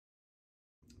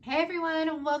Hey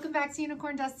everyone, welcome back to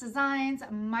Unicorn Dust Designs.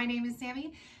 My name is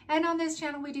Sammy, and on this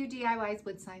channel we do DIYs,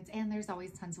 wood signs, and there's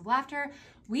always tons of laughter.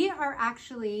 We are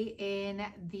actually in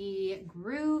the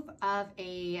groove of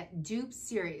a dupe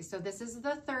series. So this is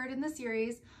the third in the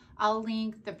series. I'll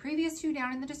link the previous two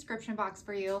down in the description box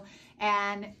for you.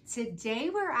 And today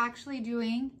we're actually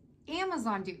doing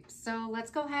Amazon dupes. So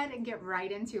let's go ahead and get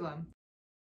right into them.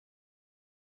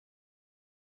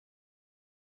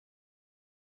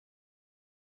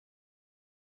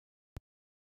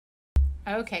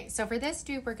 Okay, so for this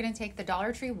dupe, we're gonna take the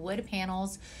Dollar Tree wood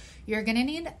panels. You're gonna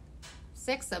need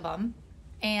 6 of them.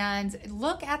 And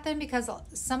look at them because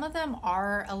some of them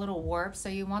are a little warped, so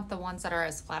you want the ones that are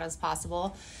as flat as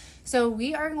possible. So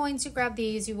we are going to grab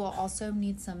these. You will also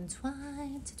need some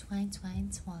twine to twine.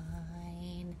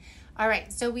 All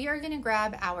right, so we are gonna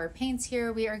grab our paints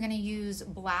here. We are gonna use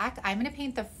black. I'm gonna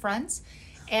paint the front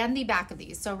and the back of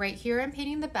these. So right here, I'm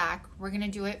painting the back. We're gonna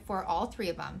do it for all 3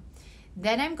 of them.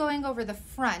 Then I'm going over the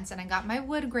front, and I got my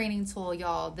wood graining tool,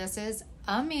 y'all. This is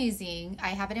amazing. I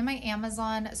have it in my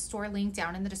Amazon store link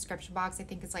down in the description box. I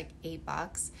think it's like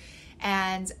 $8.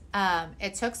 And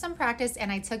it took some practice, and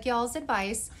I took y'all's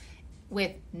advice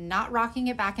with not rocking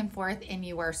it back and forth, and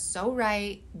you are so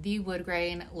right. The wood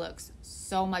grain looks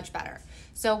so much better.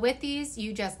 So with these,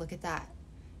 you just look at that.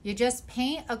 You just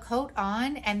paint a coat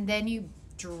on, and then you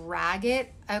drag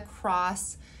it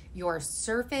across your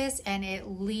surface, and it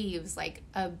leaves like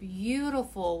a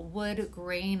beautiful wood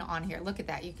grain on here. Look at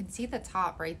that. You can see the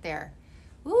top right there.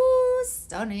 Ooh,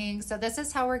 stunning. So this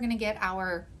is how we're gonna get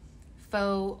our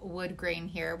faux wood grain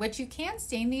here, which you can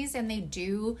stain these and they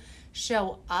do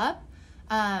show up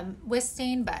with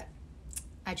stain, but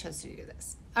I chose to do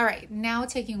this. All right, now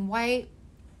taking white.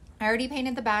 I already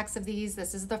painted the backs of these.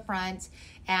 This is the front.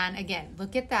 And again,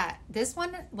 look at that. This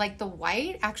one, like the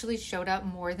white actually showed up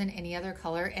more than any other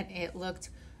color, and it looked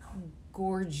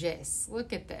gorgeous.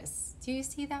 Look at this. Do you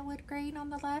see that wood grain on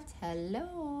the left?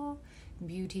 Hello,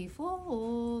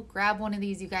 beautiful. Grab one of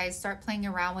these, you guys. Start playing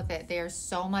around with it. They are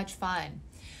so much fun.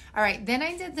 All right, then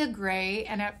I did the gray,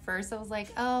 and at first I was like,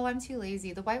 oh, I'm too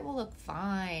lazy. The white will look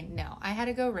fine. No, I had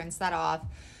to go rinse that off.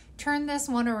 Turn this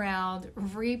one around,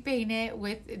 repaint it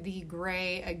with the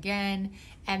gray again,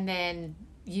 and then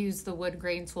use the wood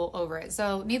grain tool over it.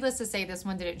 So needless to say, this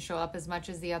one didn't show up as much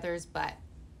as the others, but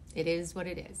it is what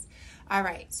it is. All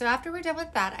right, so after we're done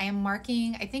with that, I am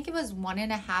marking, I think it was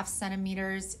 1.5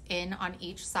 centimeters in on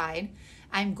each side.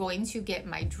 I'm going to get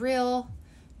my drill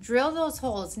those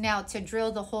holes. Now to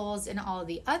drill the holes in all of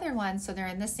the other ones so they're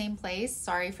in the same place.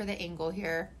 Sorry for the angle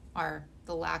here, or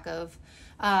the lack of,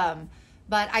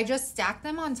 but I just stacked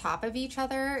them on top of each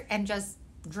other and just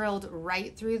drilled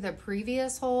right through the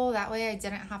previous hole. That way I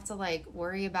didn't have to like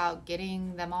worry about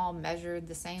getting them all measured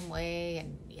the same way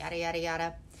and yada, yada,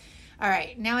 yada. All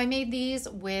right, now I made these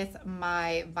with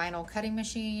my vinyl cutting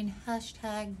machine,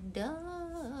 hashtag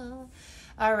duh.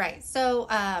 All right, so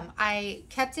I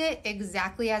kept it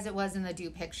exactly as it was in the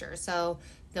dupe picture. So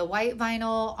the white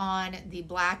vinyl on the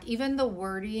black, even the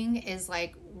wording is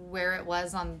like where it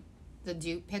was on the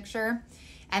dupe picture,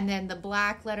 and then the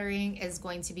black lettering is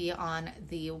going to be on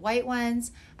the white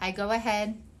ones. I go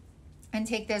ahead and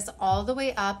take this all the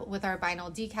way up with our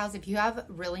vinyl decals. If you have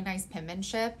really nice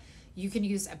penmanship, you can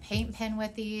use a paint pen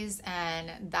with these,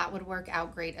 and that would work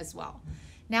out great as well.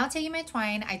 Now taking my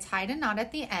twine, I tied a knot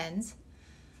at the end,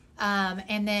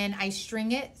 and then I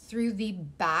string it through the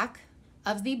back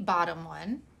of the bottom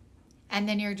one, and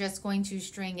then you're just going to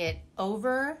string it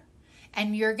over,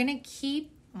 and you're gonna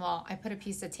keep, well, I put a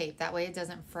piece of tape, that way it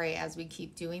doesn't fray as we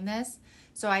keep doing this.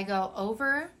 So I go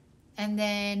over, and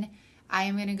then I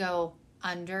am gonna go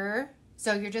under.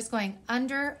 So you're just going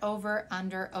under, over,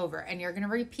 and you're gonna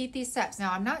repeat these steps.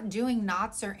 Now I'm not doing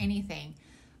knots or anything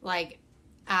like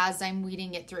as I'm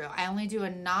weeding it through. I only do a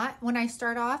knot when I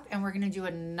start off, and we're gonna do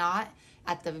a knot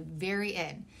at the very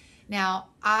end. Now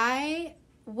I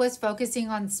was focusing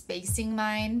on spacing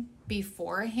mine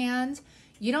beforehand.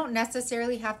 You don't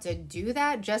necessarily have to do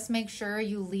that. Just make sure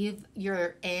you leave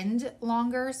your end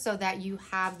longer so that you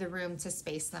have the room to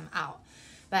space them out.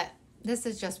 But this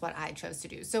is just what I chose to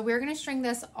do. So we're gonna string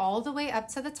this all the way up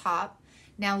to the top.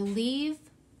 Now leave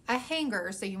a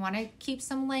hanger, so you wanna keep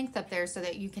some length up there so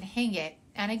that you can hang it.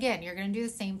 And again, you're gonna do the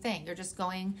same thing. You're just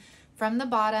going from the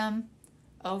bottom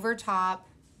over top,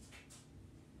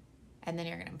 and then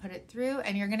you're gonna put it through,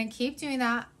 and you're gonna keep doing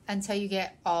that until you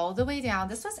get all the way down.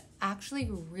 This was actually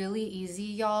really easy,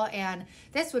 y'all, and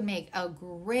this would make a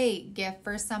great gift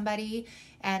for somebody,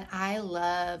 and I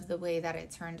love the way that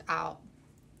it turned out.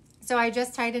 So I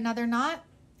just tied another knot,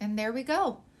 and there we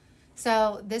go.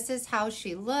 So this is how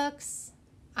she looks.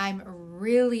 I'm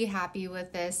really happy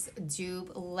with this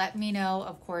dupe. Let me know,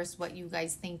 of course, what you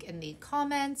guys think in the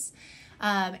comments.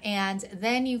 And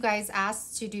then you guys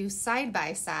asked to do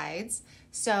side-by-sides.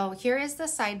 So here is the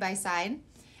side-by-side.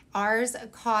 Ours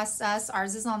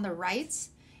is on the right,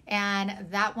 and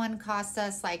that one cost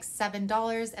us like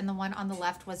 $7, and the one on the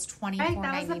left was $24.99. Right,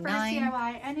 that was the first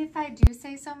DIY, and if I do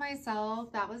say so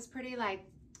myself, that was pretty like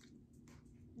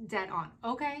dead on.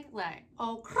 Okay, like,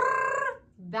 oh,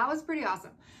 that was pretty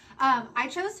awesome. I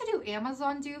chose to do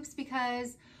Amazon dupes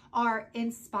because are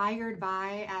inspired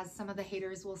by, as some of the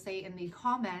haters will say in the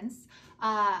comments,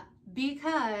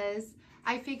 because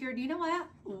I figured, you know what?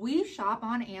 We shop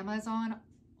on Amazon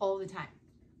all the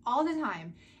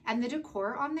time. And the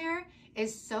decor on there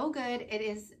is so good. It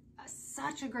is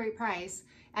such a great price.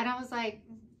 And I was like,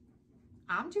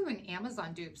 I'm doing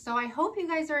Amazon dupes. So I hope you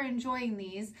guys are enjoying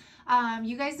these.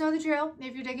 You guys know the drill.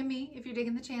 If you're digging me, if you're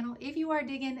digging the channel, if you are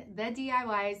digging the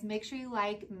DIYs, make sure you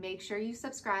like, make sure you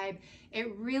subscribe.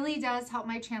 It really does help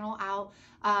my channel out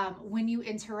when you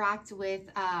interact with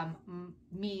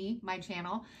me, my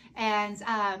channel. And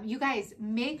you guys,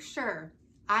 make sure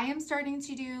I am starting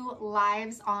to do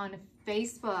lives on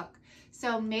Facebook.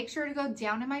 So make sure to go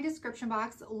down in my description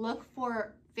box, look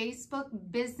for Facebook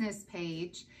business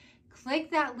page, click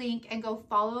that link and go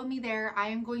follow me there. I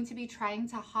am going to be trying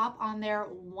to hop on there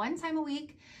one time a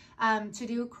week to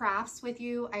do crafts with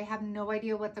you. I have no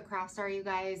idea what the crafts are, you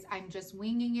guys. I'm just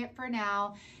winging it for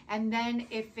now. And then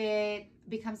if it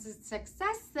becomes a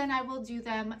success, then I will do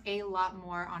them a lot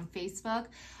more on Facebook.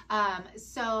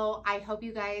 So I hope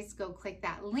you guys go click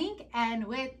that link. And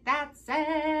with that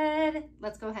said,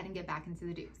 let's go ahead and get back into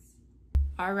the dupes.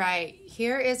 All right,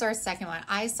 here is our second one.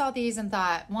 I saw these and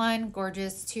thought, one,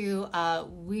 gorgeous, two,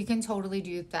 we can totally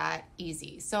do that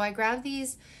easy. So I grabbed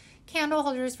these candle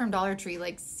holders from Dollar Tree,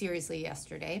 like seriously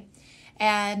yesterday.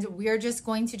 And we're just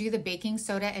going to do the baking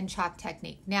soda and chalk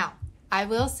technique. Now, I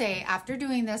will say after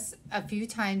doing this a few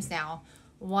times now,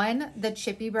 one, the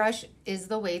chippy brush is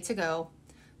the way to go.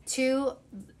 Two,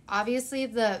 obviously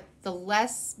the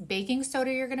less baking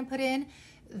soda you're gonna put in,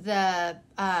 the,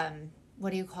 what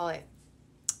do you call it?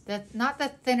 Not the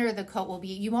thinner the coat will be,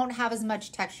 you won't have as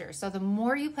much texture. So the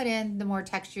more you put in, the more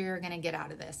texture you're gonna get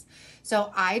out of this.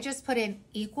 So I just put in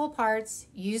equal parts,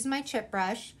 use my chip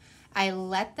brush, I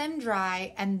let them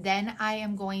dry, and then I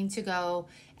am going to go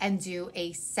and do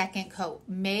a second coat.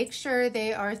 Make sure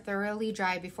they are thoroughly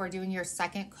dry before doing your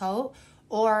second coat,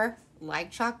 or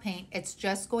like chalk paint, it's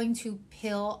just going to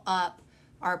peel up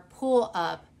or pull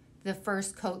up the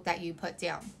first coat that you put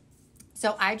down.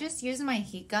 So I just used my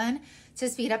heat gun to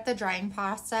speed up the drying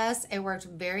process. It worked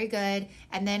very good.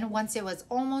 And then once it was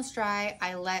almost dry,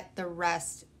 I let the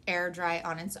rest air dry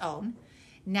on its own.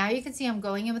 Now you can see I'm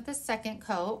going in with the second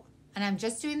coat, and I'm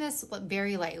just doing this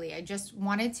very lightly. I just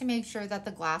wanted to make sure that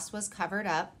the glass was covered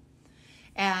up.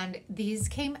 And these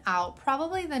came out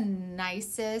probably the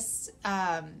nicest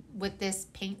with this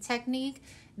paint technique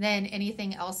than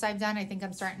anything else I've done. I think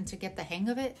I'm starting to get the hang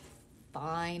of it,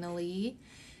 finally.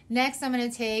 Next, I'm gonna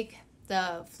take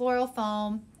the floral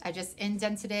foam. I just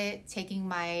indented it, taking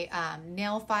my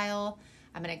nail file.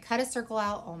 I'm gonna cut a circle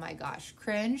out. Oh my gosh,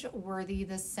 cringe worthy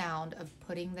the sound of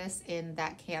putting this in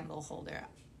that candle holder.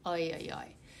 Oy, oy,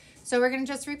 oy. So we're gonna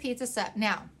just repeat the step.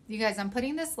 Now, you guys, I'm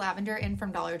putting this lavender in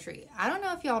from Dollar Tree. I don't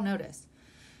know if y'all noticed,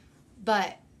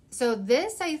 but so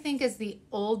this I think is the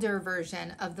older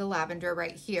version of the lavender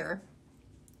right here.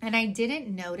 And I didn't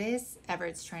notice,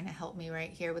 Everett's trying to help me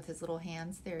right here with his little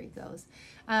hands. There he goes.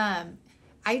 I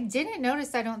didn't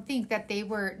notice, I don't think, that they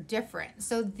were different.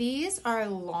 So these are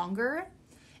longer,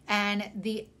 and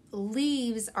the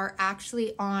leaves are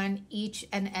actually on each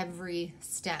and every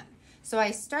stem. So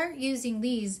I start using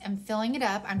these and filling it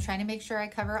up. I'm trying to make sure I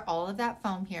cover all of that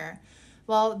foam here.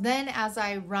 Well, then as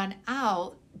I run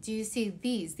out, do you see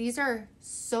these? These are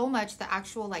so much, the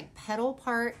actual like petal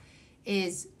part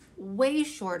is way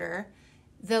shorter.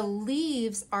 The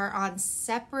leaves are on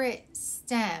separate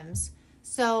stems.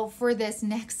 So for this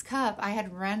next cup, I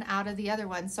had run out of the other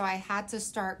one. So I had to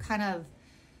start kind of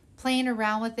playing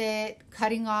around with it,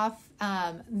 cutting off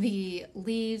the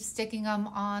leaves, sticking them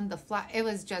on the flat. It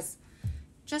was just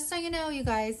so you know, you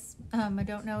guys, I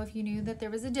don't know if you knew that there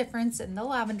was a difference in the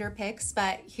lavender picks,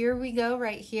 but here we go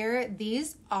right here.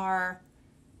 These are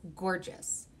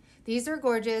gorgeous. These are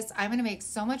gorgeous. I'm gonna make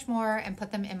so much more and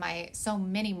put them in my, so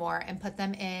many more, and put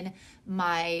them in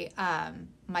my,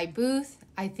 my booth.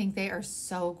 I think they are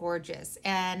so gorgeous.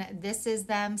 And this is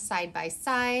them side by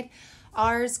side.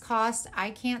 Ours cost, I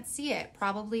can't see it,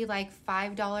 probably like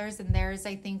 $5, and theirs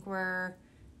I think were,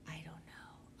 I don't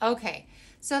know. Okay,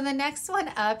 So the next one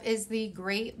up is the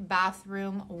Great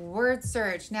Bathroom Word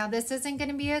Search. Now this isn't going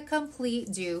to be a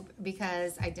complete dupe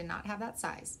because I did not have that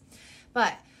size,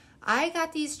 but I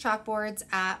got these chalkboards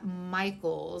at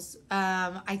Michael's.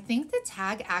 I think the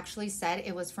tag actually said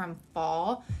it was from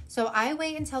fall. So I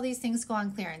wait until these things go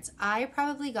on clearance. I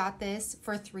probably got this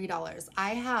for $3.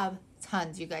 I have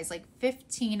tons, you guys, like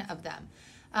 15 of them.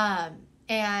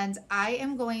 And I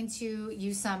am going to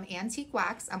use some antique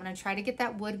wax. I'm going to try to get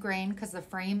that wood grain because the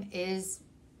frame is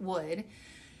wood.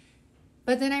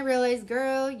 But then I realized,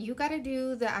 girl, you got to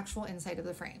do the actual inside of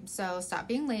the frame. So stop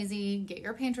being lazy, get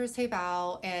your painter's tape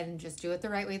out, and just do it the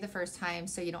right way the first time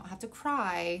so you don't have to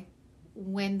cry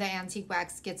when the antique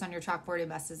wax gets on your chalkboard and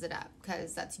messes it up.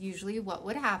 Because that's usually what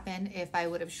would happen if I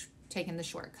would have taken the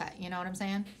shortcut. You know what I'm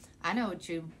saying? I know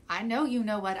you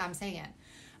know what I'm saying.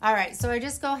 All right, so I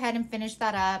just go ahead and finish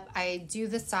that up. I do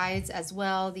the sides as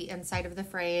well, the inside of the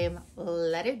frame,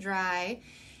 let it dry.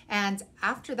 And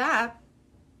after that,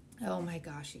 oh my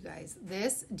gosh, you guys,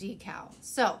 this decal.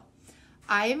 So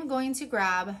I am going to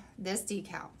grab this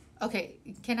decal. Okay,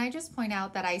 can I just point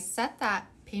out that I set that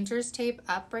painter's tape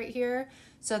up right here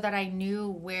so that I knew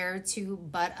where to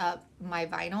butt up my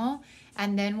vinyl.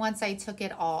 And then once I took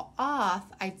it all off,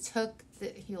 I took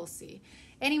the, you'll see.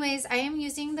 Anyways, I am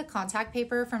using the contact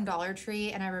paper from Dollar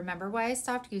Tree, and I remember why I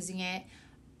stopped using it.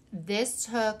 This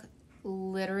took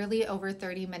literally over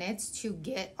 30 minutes to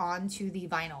get onto the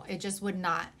vinyl. It just would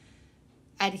not,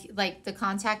 like the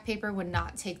contact paper would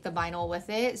not take the vinyl with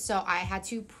it. So I had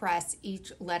to press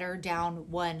each letter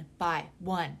down one by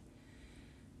one.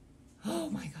 Oh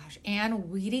my gosh.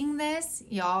 And weeding this,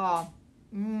 y'all,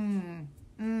 I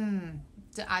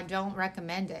don't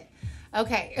recommend it.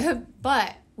 Okay,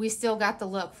 but we still got the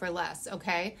look for less,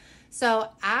 okay? So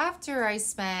after I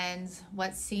spend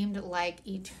what seemed like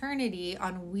eternity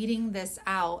on weeding this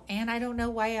out, and I don't know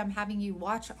why I'm having you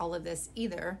watch all of this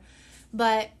either,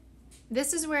 but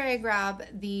this is where I grab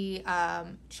the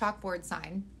chalkboard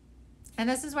sign. And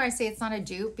this is where I say it's not a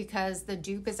dupe because the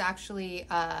dupe is actually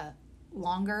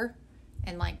longer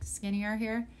and like skinnier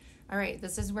here. All right,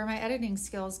 this is where my editing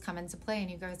skills come into play,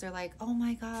 and you guys are like, oh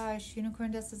my gosh,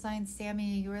 UnicornDustDesigns,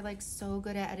 Sammy, you are like so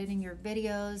good at editing your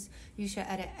videos. You should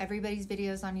edit everybody's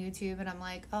videos on YouTube. And I'm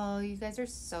like, oh, you guys are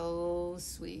so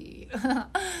sweet.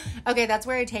 Okay, that's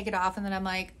where I take it off, and then I'm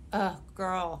like, oh,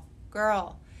 girl.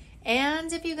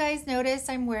 And if you guys notice,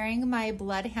 I'm wearing my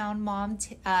Bloodhound Mom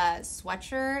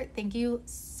sweatshirt. Thank you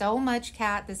so much,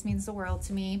 Kat. This means the world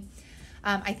to me.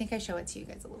 I think I show it to you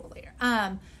guys a little later.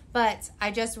 But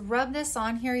I just rub this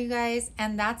on here, you guys,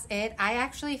 and that's it. I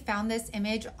actually found this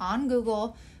image on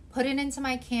Google, put it into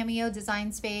my Cameo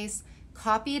design space,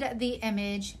 copied the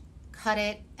image, cut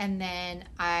it, and then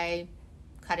I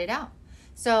cut it out.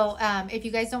 So if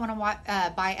you guys don't want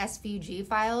to buy SVG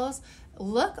files,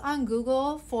 look on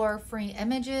Google for free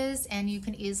images, and you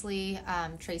can easily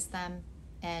trace them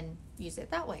and use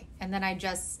it that way. And then I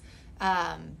just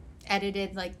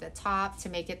edited like the top to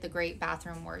make it the Great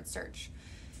Bathroom Word Search.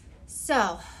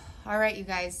 So, all right, you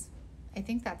guys, I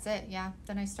think that's it. Yeah.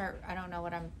 Then I don't know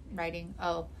what I'm writing.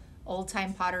 Oh, old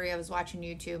time pottery. I was watching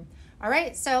YouTube. All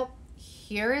right. So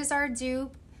here is our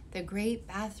dupe, the Great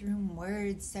Bathroom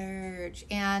Word Search.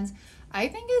 And I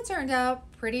think it turned out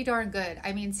pretty darn good.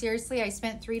 I mean, seriously, I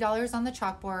spent $3 on the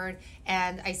chalkboard,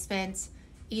 and I spent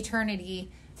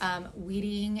eternity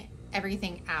weeding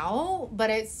everything out, but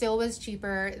it still was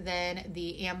cheaper than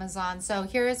the Amazon. So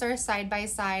here is our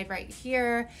side-by-side right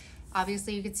here.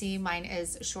 Obviously, you can see mine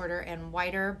is shorter and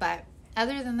wider, but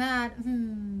other than that,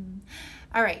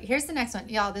 All right, here's the next one.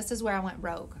 Y'all, this is where I went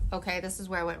rogue. Okay, this is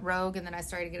where I went rogue, and then I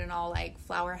started getting all like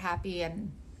flower happy,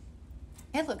 and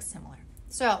it looks similar.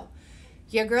 So,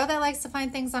 your girl that likes to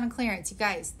find things on clearance, you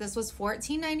guys, this was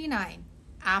 $14.99.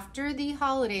 After the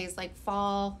holidays, like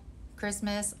fall,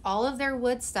 Christmas, all of their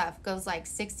wood stuff goes like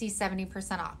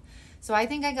 60-70% off. So I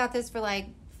think I got this for like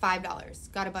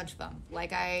 $5. Got a bunch of them,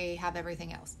 like I have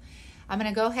everything else. I'm going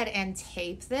to go ahead and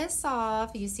tape this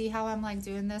off. You see how I'm like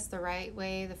doing this the right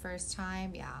way the first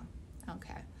time? Yeah.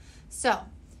 Okay. So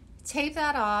tape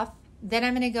that off. Then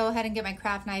I'm going to go ahead and get my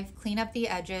craft knife, clean up the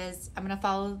edges. I'm going to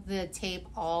follow the tape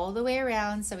all the way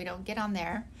around so we don't get on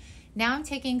there. Now I'm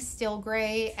taking steel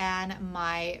gray and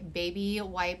my baby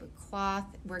wipe cloth.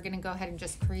 We're going to go ahead and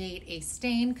just create a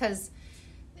stain because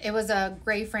it was a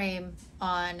gray frame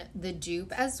on the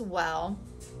dupe as well.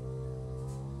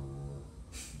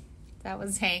 That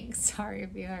was Hank. Sorry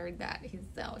if you heard that. He's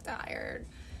so tired.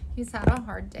 He's had a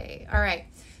hard day. All right.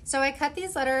 So I cut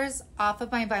these letters off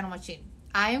of my vinyl machine.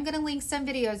 I am going to link some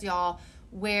videos, y'all,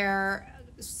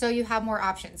 so you have more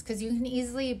options, because you can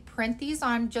easily print these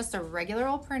on just a regular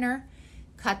old printer,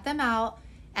 cut them out,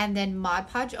 and then Mod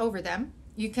Podge over them.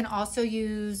 You can also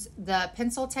use the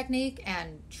pencil technique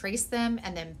and trace them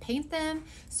and then paint them.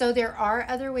 So there are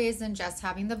other ways than just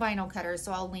having the vinyl cutter.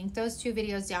 So I'll link those 2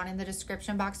 videos down in the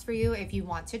description box for you if you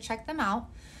want to check them out.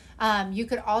 You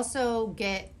could also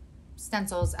get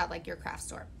stencils at like your craft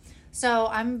store. So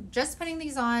I'm just putting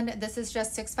these on. This is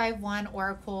just 651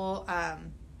 Oracle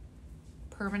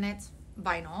permanent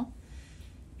vinyl.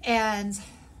 And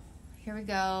here we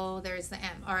go. There's the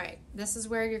M. All right. This is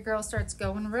where your girl starts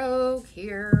going rogue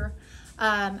here.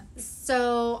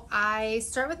 So I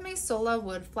start with my Sola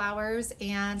wood flowers,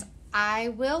 and I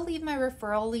will leave my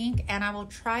referral link, and I will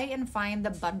try and find the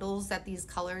bundles that these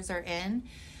colors are in.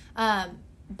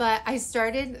 But I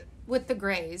started with the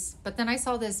grays, but then I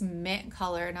saw this mint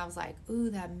color and I was like, ooh,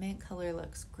 that mint color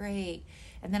looks great.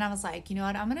 And then I was like, you know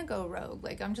what? I'm going to go rogue.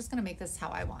 Like, I'm just going to make this how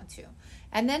I want to.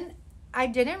 And then I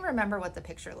didn't remember what the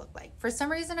picture looked like. For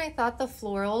some reason, I thought the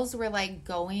florals were like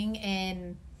going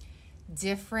in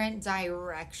different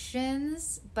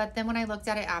directions. But then when I looked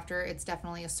at it after, it's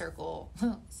definitely a circle.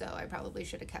 So I probably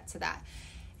should have kept to that.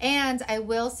 And I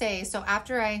will say, so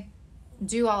after I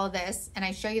do all of this and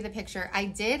I show you the picture, I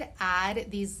did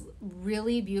add these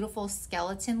really beautiful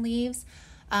skeleton leaves.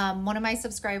 One of my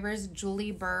subscribers,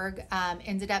 Julie Berg,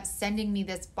 ended up sending me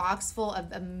this box full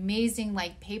of amazing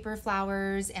like paper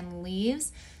flowers and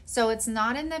leaves. So it's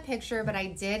not in the picture, but I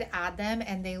did add them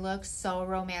and they look so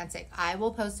romantic. I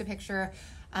will post a picture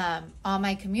on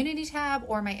my community tab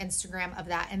or my Instagram of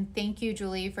that. And thank you,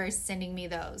 Julie, for sending me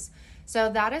those. So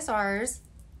that is ours.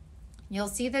 You'll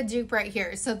see the dupe right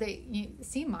here. So you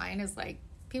see mine is like,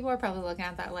 people are probably looking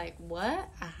at that like, what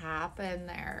happened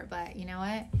there? But you know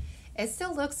what? It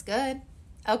still looks good.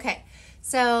 Okay,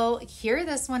 so here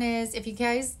this one is. If you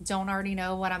guys don't already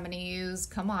know what I'm going to use,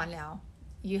 come on now.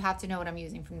 You have to know what I'm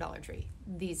using from Dollar Tree,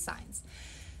 these signs.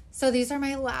 So these are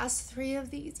my last 3 of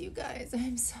these, you guys.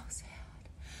 I'm so sad.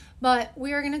 But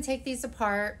we are going to take these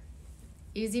apart.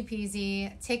 Easy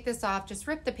peasy. Take this off. Just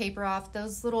rip the paper off.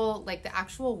 Those little, like the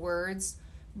actual words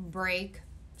break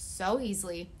so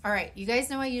easily. All right, you guys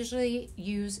know I usually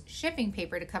use shipping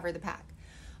paper to cover the pack.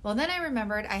 Well, then I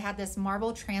remembered I had this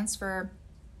marble transfer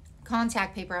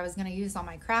contact paper I was going to use on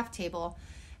my craft table.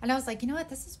 And I was like, you know what?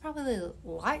 This is probably a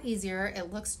lot easier.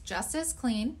 It looks just as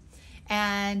clean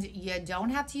and you don't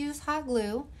have to use hot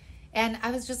glue. And I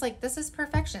was just like, this is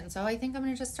perfection. So I think I'm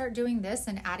going to just start doing this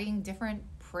and adding different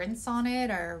prints on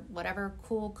it or whatever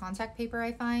cool contact paper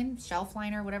I find, shelf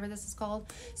liner, whatever this is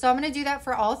called. So I'm going to do that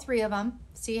for all 3 of them.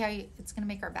 See how it's going to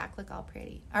make our back look all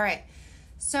pretty. All right.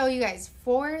 So you guys,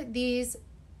 for these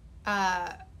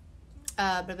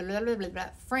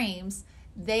frames,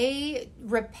 they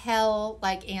repel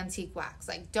like antique wax.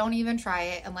 Like, don't even try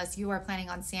it unless you are planning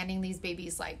on sanding these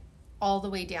babies like all the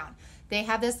way down. They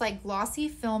have this like glossy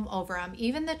film over them.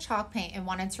 Even the chalk paint, and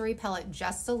wanted to repel it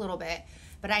just a little bit,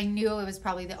 but I knew it was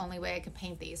probably the only way I could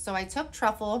paint these. So I took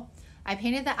truffle, I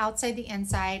painted the outside, the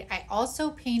inside. I also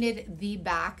painted the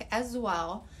back as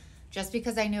well, just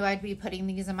because I knew I'd be putting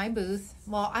these in my booth.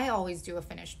 Well, I always do a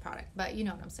finished product, but you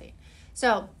know what I'm saying.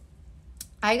 So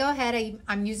I go ahead,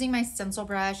 I'm using my stencil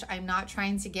brush. I'm not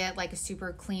trying to get like a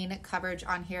super clean coverage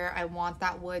on here. I want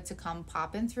that wood to come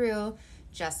popping through,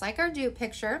 just like our dupe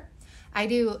picture. I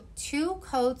do 2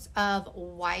 coats of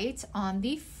white on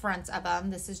the front of them.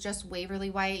 This is just Waverly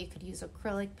white. You could use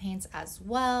acrylic paints as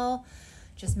well.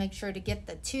 Just make sure to get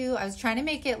the 2. I was trying to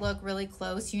make it look really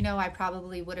close. You know, I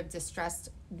probably would have distressed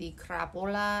the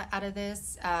crapola out of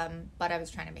this, but I was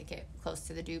trying to make it close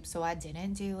to the dupe, so I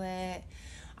didn't do it.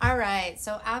 All right,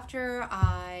 so after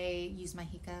I use my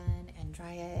heat gun and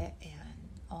dry it and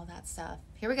all that stuff,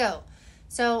 here we go.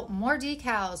 So more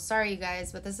decals. Sorry, you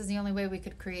guys, but this is the only way we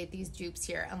could create these dupes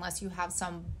here, unless you have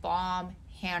some bomb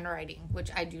handwriting, which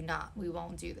I do not. We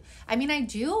won't do that. I mean, I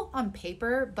do on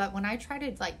paper, but when I try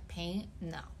to like paint,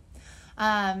 no.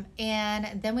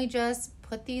 And then we just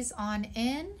put these on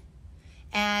in,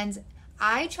 and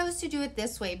I chose to do it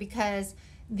this way because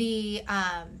the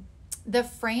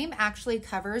frame actually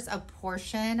covers a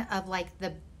portion of like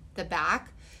the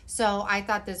back. So I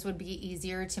thought this would be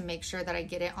easier to make sure that I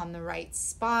get it on the right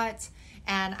spot.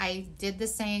 And I did the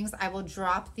sayings. I will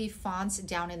drop the fonts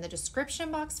down in the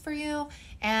description box for you.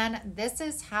 And this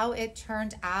is how it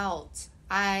turned out.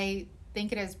 I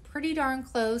think it is pretty darn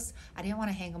close. I didn't want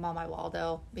to hang them on my wall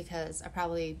though, because I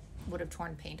probably would have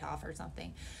torn paint off or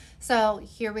something. So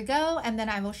here we go. And then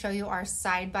I will show you our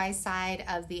side-by-side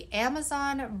of the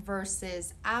Amazon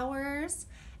versus ours.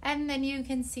 And then you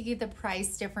can see the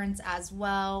price difference as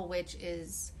well, which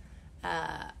is,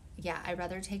 yeah, I'd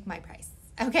rather take my price.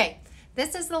 Okay,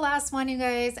 This is the last one, you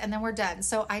guys, and then we're done.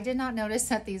 So I did not notice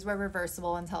that these were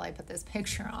reversible until I put this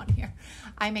picture on here.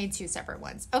 I made two separate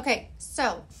ones. Okay,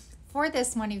 so for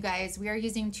this one, you guys, we are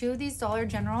using two of these Dollar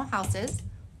General houses,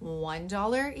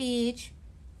 $1 each,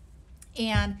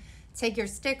 and take your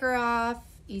sticker off,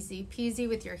 easy peasy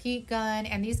with your heat gun,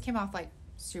 and these came off like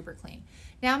super clean.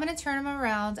 Now I'm going to turn them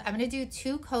around. I'm going to do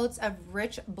 2 coats of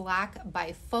Rich Black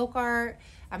by Folk Art.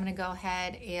 I'm going to go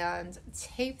ahead and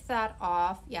tape that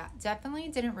off. Yeah, definitely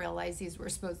didn't realize these were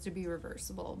supposed to be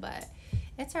reversible, but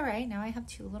it's all right. Now I have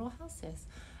 2 little houses.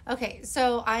 Okay,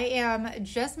 so I am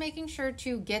just making sure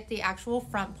to get the actual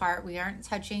front part. We aren't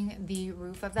touching the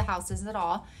roof of the houses at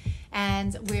all.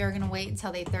 And we are going to wait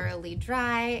until they thoroughly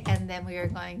dry, and then we are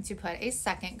going to put a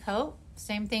second coat.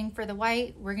 Same thing for the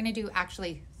white. We're going to do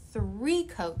actually 3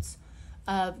 coats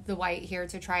of the white here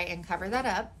to try and cover that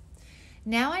up.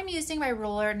 Now I'm using my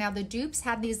ruler. Now the dupes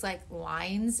had these like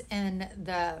lines in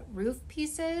the roof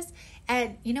pieces,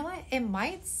 and you know what? It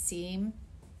might seem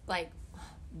like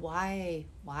why,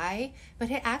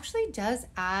 but it actually does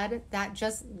add that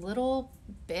just little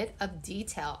bit of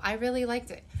detail. I really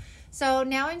liked it. So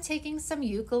now I'm taking some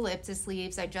eucalyptus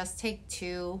leaves. I just take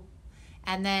 2,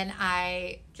 and then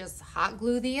I just hot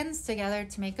glue the ends together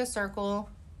to make a circle.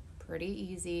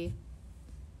 Pretty easy.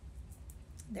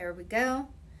 There we go.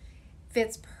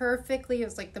 Fits perfectly. It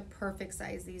was like the perfect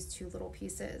size, these 2 little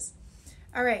pieces.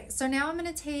 All right, so now I'm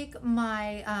going to take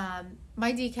my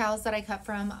my decals that I cut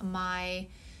from my,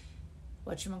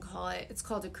 whatchamacallit, it's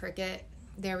called a Cricut.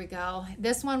 There we go.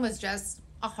 This one was just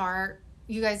a heart.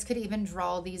 You guys could even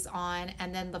draw these on,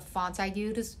 and then the font I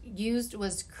used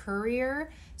was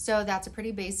Courier, so that's a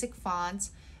pretty basic font.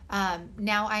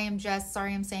 Now I am just,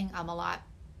 sorry I'm saying a lot.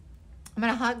 I'm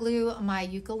going to hot glue my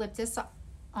eucalyptus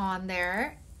on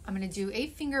there. I'm going to do a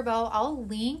finger bow. I'll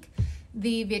link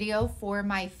the video for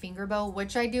my finger bow,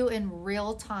 which I do in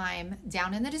real time,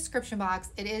 down in the description box.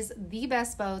 It is the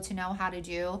best bow to know how to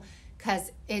do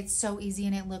because it's so easy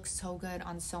and it looks so good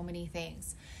on so many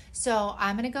things. So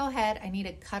I'm going to go ahead. I need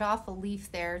to cut off a leaf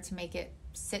there to make it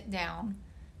sit down.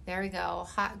 There we go.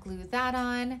 Hot glue that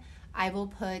on. I will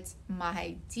put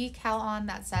my decal on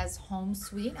that says Home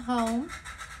Sweet Home.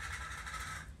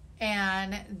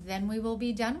 And then we will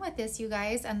be done with this, you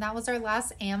guys. And that was our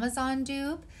last Amazon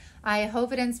dupe. I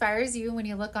hope it inspires you when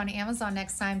you look on Amazon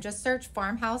next time. Just search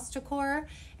Farmhouse Decor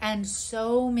and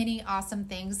so many awesome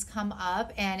things come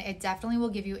up, and it definitely will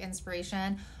give you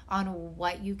inspiration on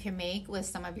what you can make with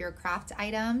some of your craft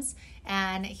items.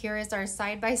 And here is our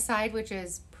side-by-side, which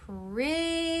is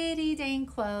pretty dang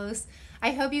close.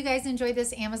 I hope you guys enjoyed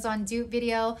this Amazon dupe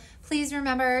video. Please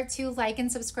remember to like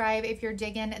and subscribe if you're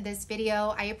digging this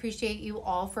video. I appreciate you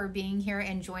all for being here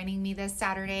and joining me this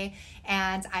Saturday.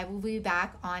 And I will be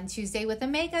back on Tuesday with a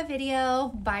makeup video.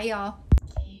 Bye, y'all.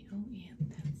 Okay, oh yeah,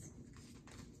 that's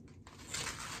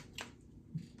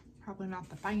probably not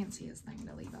the fanciest thing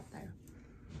to leave up there.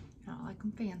 I don't like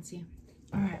them fancy.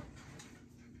 All right.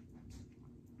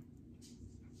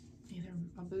 Either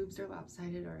my boobs are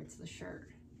lopsided or it's the shirt.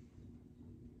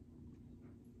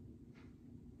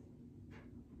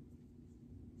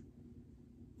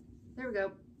 There we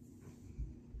go.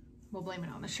 We'll blame it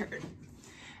on the shirt. Okay,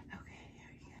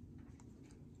 here you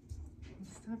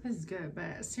go. Stuff is good,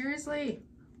 but seriously,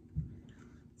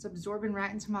 it's absorbing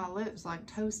right into my lips like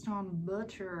toast on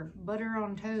butter. Butter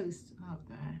on toast. Oh,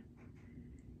 God.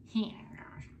 Yeah,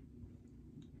 gosh.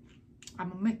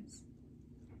 I'm a mess.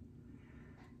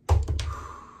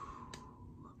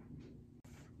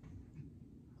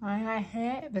 I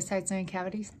hit besides any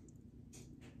cavities.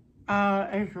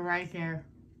 It's right there.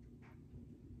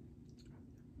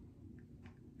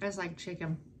 It's like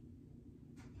chicken.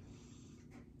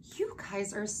 You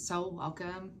guys are so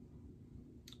welcome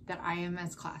that I am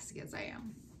as classy as I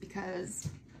am, because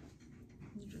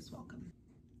you're just welcome.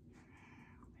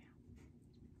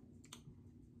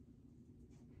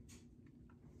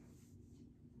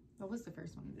 What was the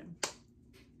first one to do?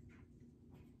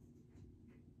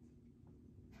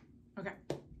 Okay.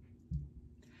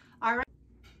 All right.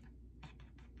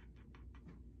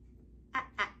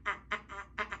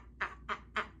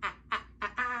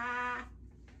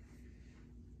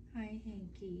 Hi,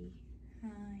 Hanky.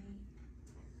 Hi.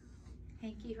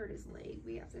 Hanky hurt his leg.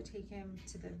 We have to take him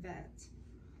to the vet.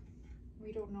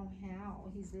 We don't know how.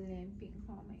 He's limping.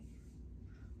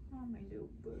 Oh my little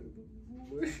baby.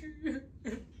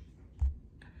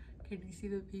 Can you see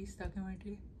the piece stuck in my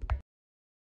teeth?